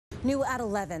New at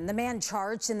 11, the man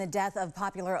charged in the death of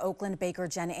popular Oakland baker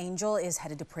Jen Angel is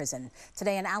headed to prison.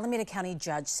 Today, an Alameda County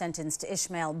judge sentenced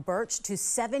Ishmael Birch to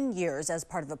 7 years as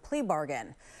part of a plea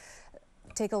bargain.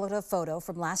 Take a look at a photo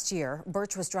from last year.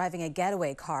 Birch was driving a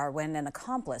getaway car when an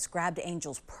accomplice grabbed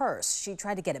Angel's purse. She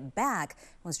tried to get it back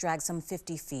and was dragged some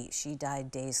 50 feet. She died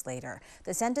days later.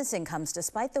 The sentencing comes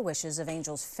despite the wishes of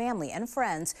Angel's family and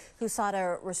friends who sought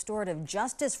a restorative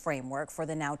justice framework for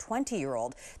the now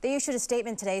 20-year-old. They issued a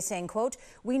statement today saying, quote,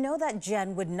 "We know that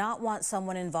Jen would not want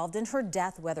someone involved in her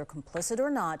death, whether complicit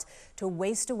or not, to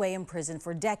waste away in prison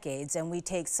for decades, and we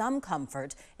take some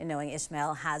comfort in knowing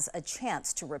Ishmael has a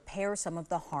chance to repair some of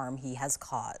the harm he has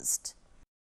caused."